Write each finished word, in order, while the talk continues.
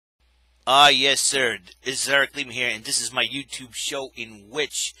Yes, sir. This is Eric Lehman here, and this is my YouTube show in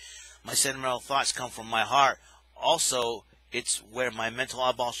which my sentimental thoughts come from my heart. Also, it's where my mental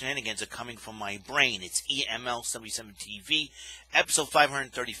oddball shenanigans are coming from my brain. It's EML77 TV, episode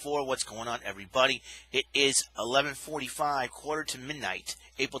 534. What's going on, everybody? It is 11:45, quarter to midnight,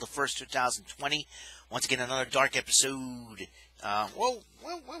 April the 1st, 2020. Once again, another dark episode. Whoa.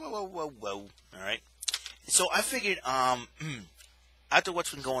 All right. So I figured, after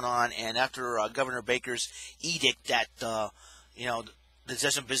what's been going on, and after Governor Baker's edict that the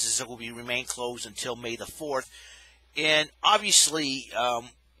essential businesses will remain closed until May the 4th, and obviously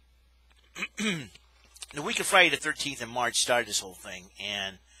the week of Friday the 13th in March started this whole thing,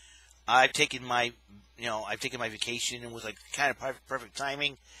 and I've taken my vacation, and it was like kind of perfect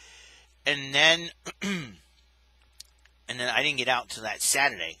timing, and then I didn't get out to that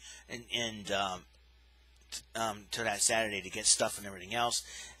Saturday, to that Saturday to get stuff and everything else,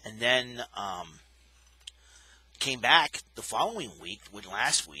 and then came back the following week,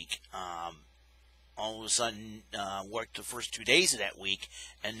 last week. All of a sudden, worked the first 2 days of that week,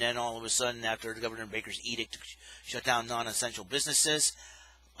 and then all of a sudden, after Governor Baker's edict to shut down non-essential businesses,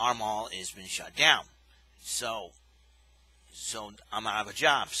 our mall has been shut down. So I'm out of a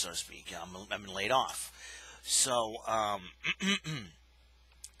job, so to speak. I've been laid off. So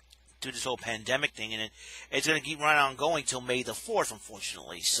to this whole pandemic thing, and it's going to keep right on going till May the 4th,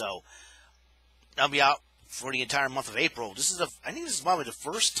 unfortunately. So I'll be out for the entire month of April. I think this is probably the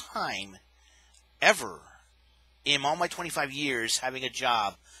first time ever in all my 25 years having a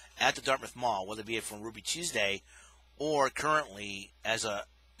job at the Dartmouth Mall, whether it be from Ruby Tuesday or currently as a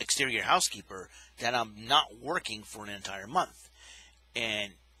exterior housekeeper, that I'm not working for an entire month.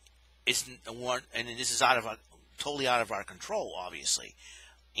 And this is totally out of our control, obviously.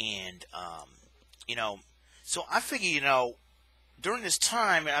 And so I figure, during this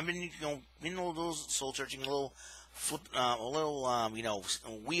time, I've been, in a little soul searching,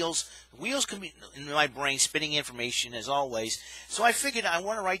 wheels can be in my brain spinning information as always. So I figured I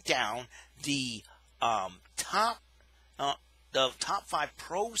want to write down the top 5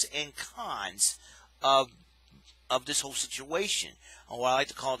 pros and cons of this whole situation, or what I like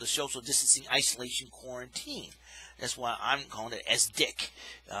to call the social distancing, isolation, quarantine. That's why I'm calling it SDIQ,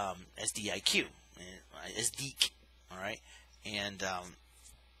 S.D.I.Q, SDIQ, all right? And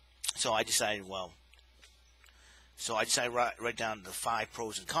so I decided, to write down the 5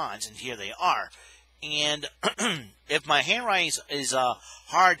 pros and cons, and here they are. And if my handwriting is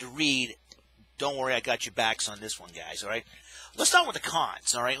hard to read, don't worry, I got your backs on this one, guys, all right? Let's start with the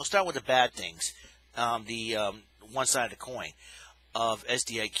cons, all right? Let's start with the bad things, the one side of the coin of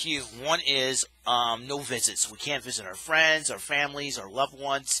SDIQ. One is no visits. We can't visit our friends, our families, our loved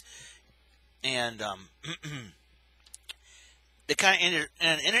ones, and it kind of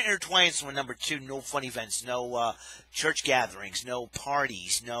intertwines with number 2. No fun events, no church gatherings, no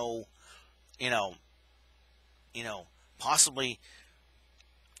parties, no, possibly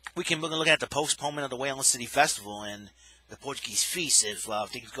we can look at the postponement of the Whalen City Festival and the Portuguese Feast if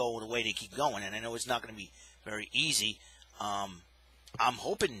things go the way they keep going. And I know it's not going to be very easy. I'm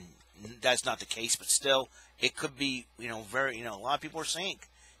hoping that's not the case, but still, it could be, a lot of people are saying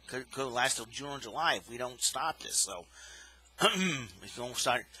could last till June or July if we don't stop this. So, if we don't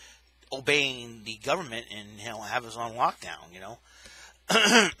start obeying the government and, have us on lockdown,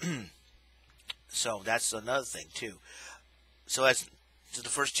 So that's another thing, too. So that's the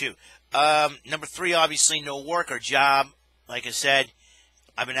first 2. Number 3, obviously, no work or job. Like I said,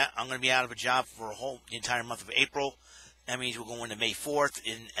 I'm going to be out of a job for the entire month of April. That means we're going to May 4th,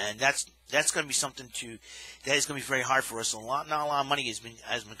 and that's going to be something that is going to be very hard for us. Not a lot of money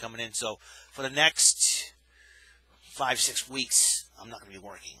has been coming in. So for the next 5-6 weeks, I'm not going to be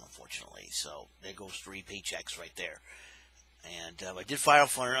working, unfortunately. So there goes 3 paychecks right there. And I did file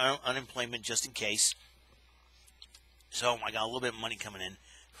for unemployment just in case. So I got a little bit of money coming in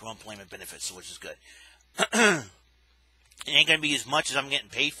from unemployment benefits, which is good. It ain't going to be as much as I'm getting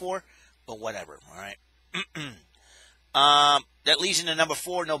paid for, but whatever, all right? That leads into number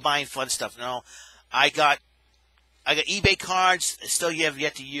 4, no buying fun stuff. No, I got eBay cards still you have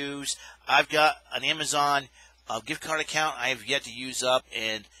yet to use. I've got an Amazon gift card account I have yet to use up,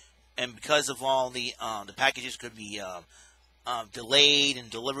 and because of all the packages could be delayed and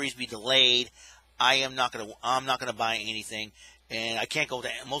deliveries be delayed, I'm not gonna buy anything, and I can't go to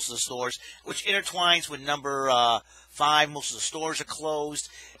most of the stores, which intertwines with number 5. Most of the stores are closed,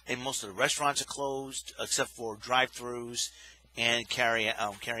 and most of the restaurants are closed, except for drive-throughs and carry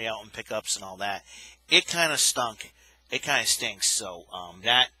out and pickups and all that. It kind of stunk. It kind of stinks. So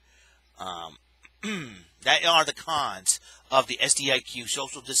that are the cons of the SDIQ,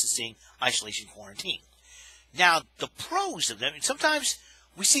 social distancing, isolation, quarantine. Now, the pros of them, sometimes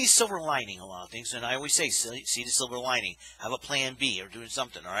we see silver lining a lot of things, and I always say, see the silver lining, have a plan B, or doing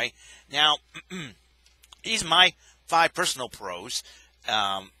something, all right? Now, these are my 5 personal pros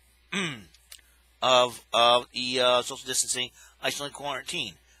of the social distancing, isolation,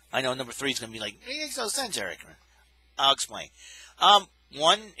 quarantine. I know number 3 is going to be like, it makes no sense, Eric. I'll explain.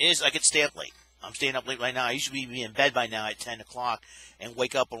 One is I could stay up late. I'm staying up late right now. I usually be in bed by now at 10 o'clock and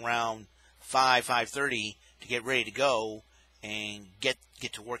wake up around 5:30 to get ready to go and get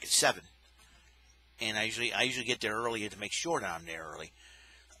to work at 7. And I usually get there earlier to make sure that I'm there early.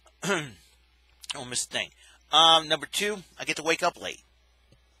 I don't miss a thing. Number 2, I get to wake up late.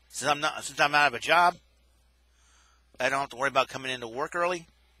 Since I'm out of a job, I don't have to worry about coming into work early.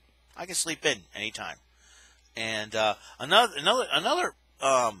 I can sleep in anytime. And another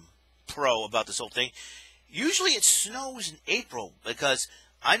pro about this whole thing, usually it snows in April, because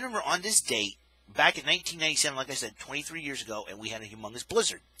I remember on this date back in 1997, like I said, 23 years ago, and we had a humongous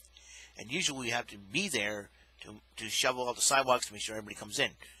blizzard. And usually we have to be there to shovel out the sidewalks to make sure everybody comes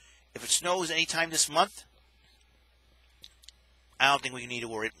in. If it snows anytime this month, I don't think we need to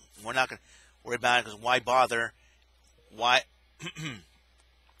worry. We're not going to worry about it, because why bother? Why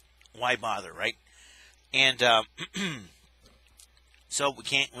bother, right? And so we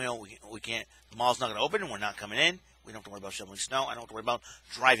can't, we can't. The mall's not going to open, and we're not coming in. We don't have to worry about shoveling snow. I don't have to worry about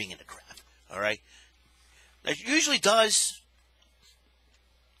driving in the crap. All right. That usually does.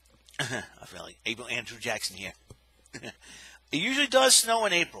 I feel like Andrew Jackson here. It usually does snow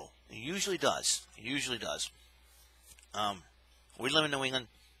in April. It usually does. It usually does. We live in New England.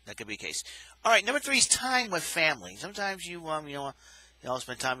 That could be the case. All right. Number 3 is time with family. Sometimes you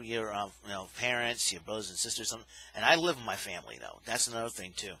spend time with your parents, your brothers and sisters. Something. And I live with my family, though. That's another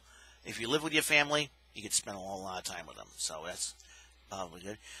thing too. If you live with your family, you can spend a lot of time with them. So that's probably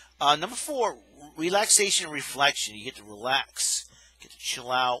good. Number 4, relaxation and reflection. You get to relax, get to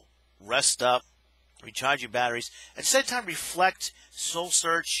chill out, rest up, recharge your batteries. At the same time, reflect, soul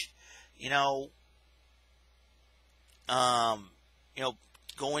search.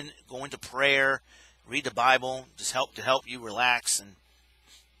 Go into prayer, read the Bible, just to help you relax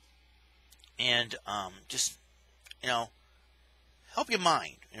and just help your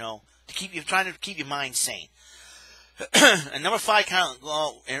mind. Trying to keep your mind sane. And number 5 kind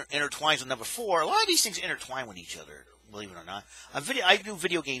of intertwines with number 4. A lot of these things intertwine with each other, believe it or not. I do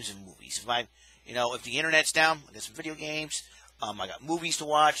video games and movies. If the internet's down, I got some video games. I got movies to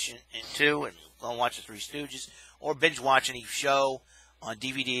watch and I'll watch the Three Stooges or binge watch any show on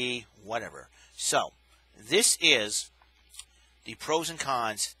DVD, whatever. So this is the pros and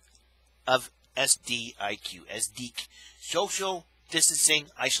cons of SDIQ, SDIQ, social distancing,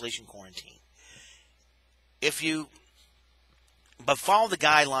 isolation, quarantine. But follow the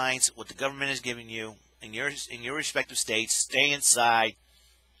guidelines, what the government is giving you in your respective states. Stay inside.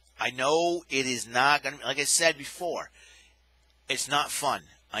 I know it is not going to, like I said before, it's not fun.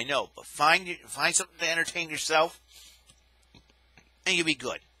 I know, but find something to entertain yourself, and you'll be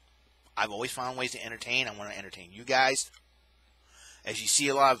good. I've always found ways to entertain. I want to entertain you guys. As you see,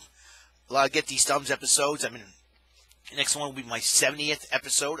 a lot of Get These Thumbs episodes. The next one will be my 70th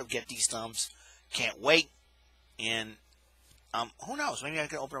episode of Get These Thumbs. Can't wait. And who knows? Maybe I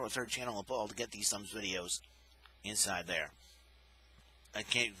could open up a 3rd channel and put all the Get These Thumbs videos inside there. I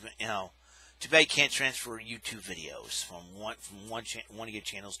can't, too bad you can't transfer YouTube videos from one of your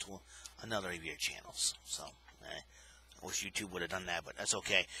channels to another of your channels. So, I wish YouTube would have done that, but that's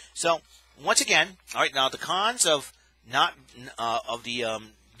okay. So, once again, all right, now the cons of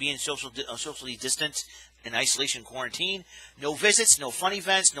being socially distant in isolation, quarantine: no visits, no fun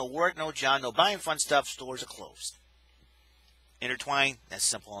events, no work, no job, no buying fun stuff. Stores are closed. Intertwine. That's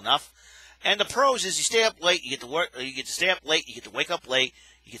simple enough. And the pros is you stay up late, you get to work, you get to stay up late, you get to wake up late,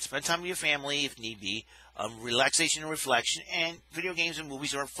 you get to spend time with your family if need be. Relaxation and reflection, and video games and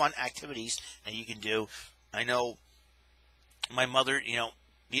movies are fun activities that you can do. I know my mother,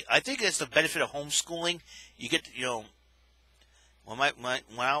 I think that's the benefit of homeschooling. You get,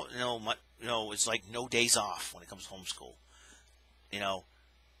 it's like no days off when it comes to homeschool.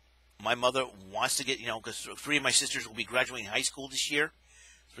 My mother wants to get, because 3 of my sisters will be graduating high school this year.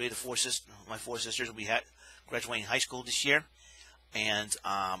 3 of my 4 sisters will be graduating high school this year. And,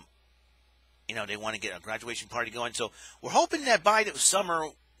 they want to get a graduation party going. So we're hoping that by the summer,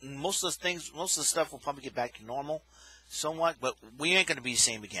 most of the stuff will probably get back to normal somewhat. But we ain't going to be the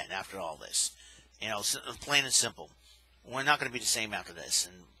same again after all this. Plain and simple. We're not going to be the same after this.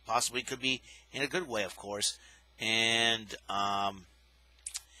 And possibly could be in a good way, of course. And,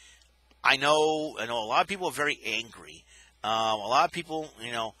 I know a lot of people are very angry. A lot of people,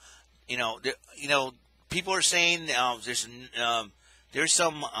 people are saying there's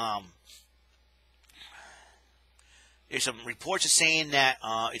some reports are saying that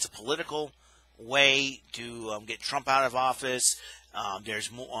it's a political way to get Trump out of office.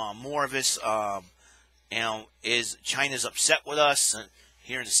 There's more of this. Is China's upset with us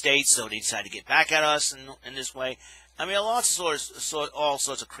here in the States, so they decide to get back at us in this way. I mean, all sorts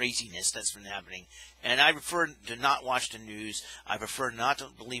of craziness that's been happening. And I prefer to not watch the news. I prefer not to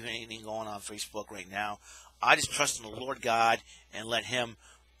believe in anything going on Facebook right now. I just trust in the Lord God and let Him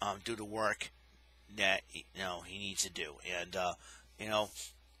do the work that He needs to do. And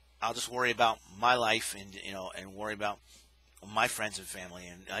I'll just worry about my life and worry about my friends and family,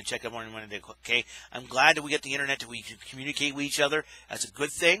 and I check up on them when they okay. I'm glad that we get the internet that we can communicate with each other. That's a good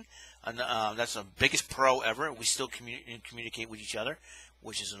thing, and that's the biggest pro ever. We still communicate with each other,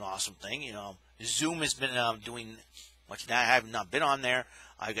 which is an awesome thing. Zoom has been doing much. I have not been on there.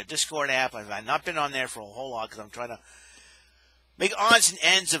 I've got Discord app. I've not been on there for a whole lot because I'm trying to make odds and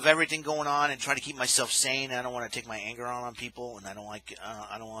ends of everything going on and try to keep myself sane. I don't want to take my anger out on people, and I don't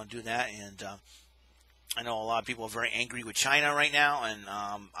want to do that. And I know a lot of people are very angry with China right now, and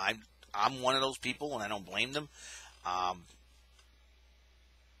I'm one of those people, and I don't blame them.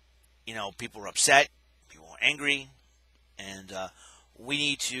 People are upset, people are angry, and we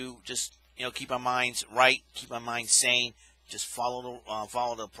need to just keep our minds right, keep our minds sane, just follow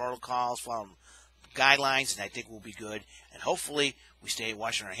the protocols, follow the guidelines, and I think we'll be good. And hopefully, we stay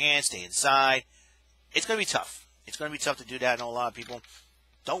washing our hands, stay inside. It's going to be tough. It's going to be tough to do that. I know a lot of people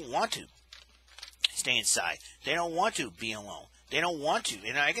don't want to stay inside. They don't want to be alone. They don't want to,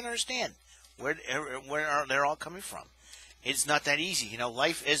 and I can understand where they're all coming from. It's not that easy.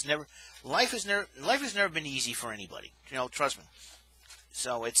 Life has never been easy for anybody. Trust me.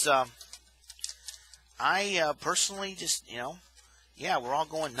 So it's I personally just we're all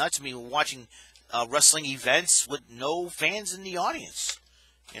going nuts. I mean, we're watching wrestling events with no fans in the audience.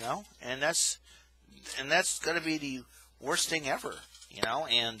 And that's going to be the worst thing ever.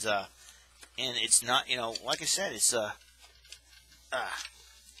 And it's not, like I said, it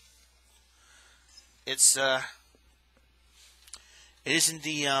isn't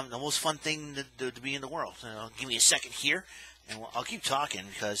the most fun thing to be in the world. Give me a second here, and I'll keep talking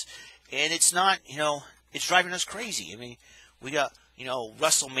and it's not, it's driving us crazy. I mean, we got,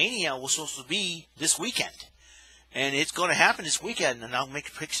 WrestleMania was supposed to be this weekend, and it's going to happen this weekend, and I'll make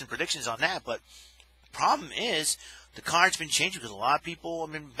some predictions on that. But problem is, the card's been changed because a lot of people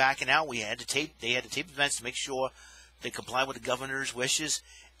have been backing out. They had to tape events to make sure they comply with the governor's wishes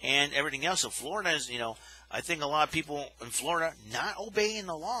and everything else. So Florida is, I think a lot of people in Florida not obeying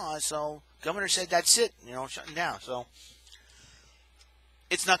the law. So governor said that's it, shutting down. So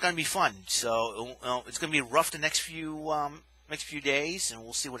it's not going to be fun. So it's going to be rough the next few days, and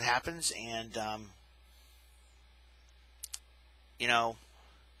we'll see what happens. And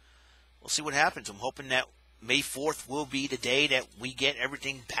we'll see what happens. I'm hoping that May 4th will be the day that we get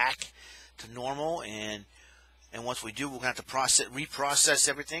everything back to normal, and once we do, we're going to have to reprocess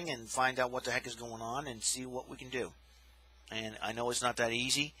everything and find out what the heck is going on and see what we can do. And I know it's not that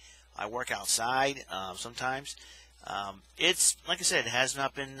easy. I work outside sometimes. It's, like I said, it has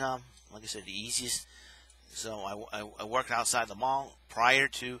not been, the easiest. So I worked outside the mall prior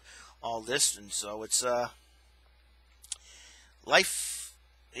to all this, and so it's life.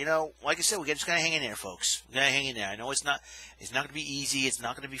 Like I said, we just gotta hang in there, folks. We gotta hang in there. I know it's not gonna be easy. It's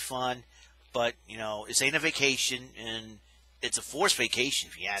not gonna be fun, but this ain't a vacation, and it's a forced vacation.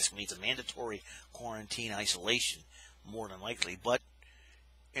 If you ask me, it's a mandatory quarantine isolation, more than likely. But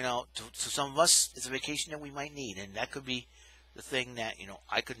to some of us, it's a vacation that we might need, and that could be the thing that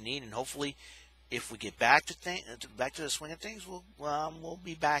I could need. And hopefully, if we get back to the swing of things, we'll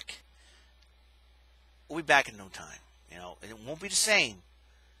be back. We'll be back in no time. And it won't be the same.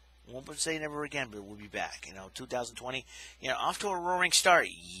 Won't say never again, but we'll be back. 2020, off to a roaring start.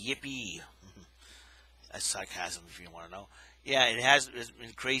 Yippee! That's sarcasm, if you want to know. Yeah, it's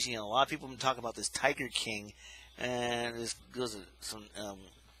been crazy, and a lot of people have been talking about this Tiger King, and this goes some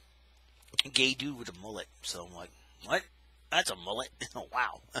gay dude with a mullet. So I'm like, what? That's a mullet?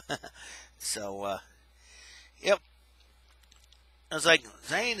 Wow. So, yep. I was like,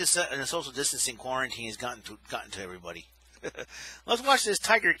 saying this the social distancing quarantine has gotten to everybody. Let's watch this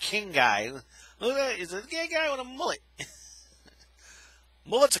Tiger King guy. Look at that. He's a gay guy with a mullet.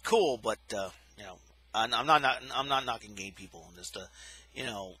 Mullets are cool, but I'm not knocking gay people. Just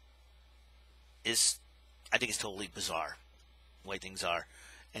I think it's totally bizarre the way things are.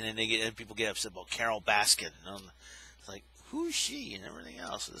 And then people get upset about Carol Baskin. It's like, who's she and everything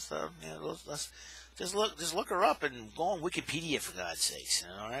else. Let's just look her up and go on Wikipedia for God's sakes.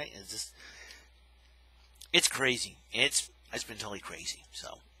 All right, it's crazy. It's been totally crazy.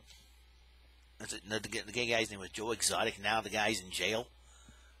 So the gay guy's name was Joe Exotic. Now the guy's in jail.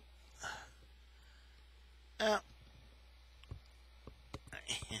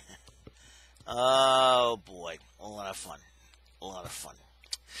 Oh boy, a lot of fun.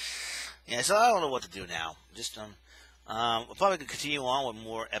 Yeah, so I don't know what to do now. Just we're probably gonna continue on with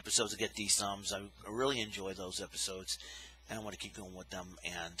more episodes to get these thumbs. I really enjoy those episodes, and I want to keep going with them.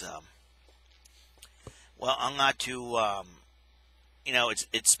 And well, I'm not to.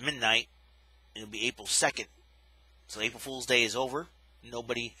 It's midnight. It'll be April 2nd, so April Fool's Day is over.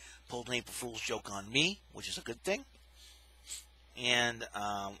 Nobody pulled an April Fool's joke on me, which is a good thing. And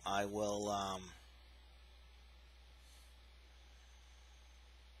I will.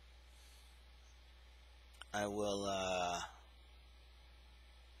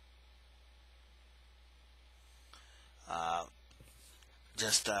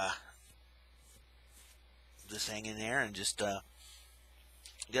 Just hang in there and just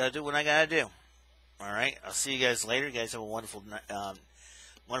gotta do what I gotta do. All right, I'll see you guys later. You guys have a wonderful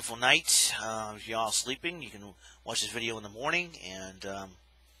night. If you're all sleeping, you can watch this video in the morning, and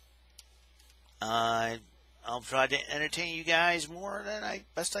I'll try to entertain you guys more than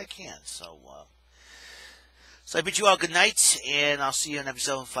best I can. So I bid you all good night, and I'll see you in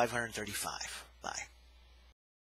episode 535. Bye.